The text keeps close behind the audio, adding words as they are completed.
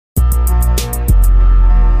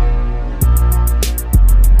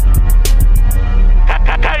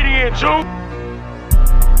in, June.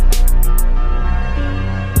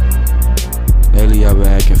 Lately I been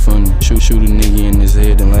acting funny. Shoot a nigga in his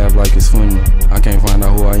head and laugh like it's funny. I can't find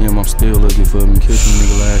out who I am, I'm still looking for me. Killed some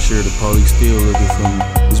nigga last year, the police still looking for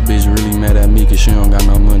me. This bitch really mad at me cause she don't got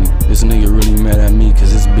no money. This nigga really mad at me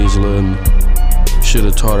cause this bitch love me.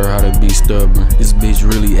 Should've taught her how to be stubborn. This bitch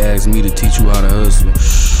really asked me to teach you how to hustle.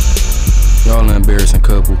 Y'all an embarrassing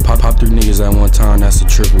couple. Pop 3 niggas at one time, that's a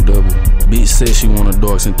triple-double. Bitch said she want a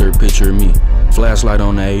dog, sent her a picture of me. Flashlight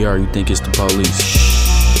on the AR, you think it's the police.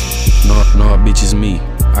 No, bitch, it's me.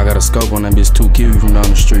 I got a scope on that bitch to kill you from down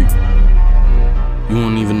the street. You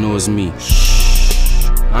won't even know it's me.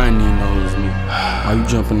 I ain't even know it's me. Why you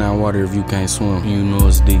jumping that water if you can't swim and you know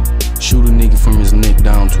it's deep? Shoot a nigga from his neck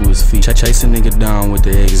down to his feet. Chase a nigga down with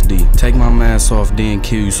the XD. Take my mask off, then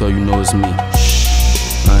kill you so you know it's me.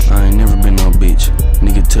 I ain't never been no bitch.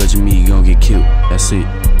 Nigga touch me, you gon' get killed. That's it.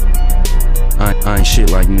 I ain't shit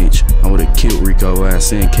like Mitch. I would've killed Rico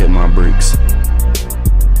ass and kept my bricks.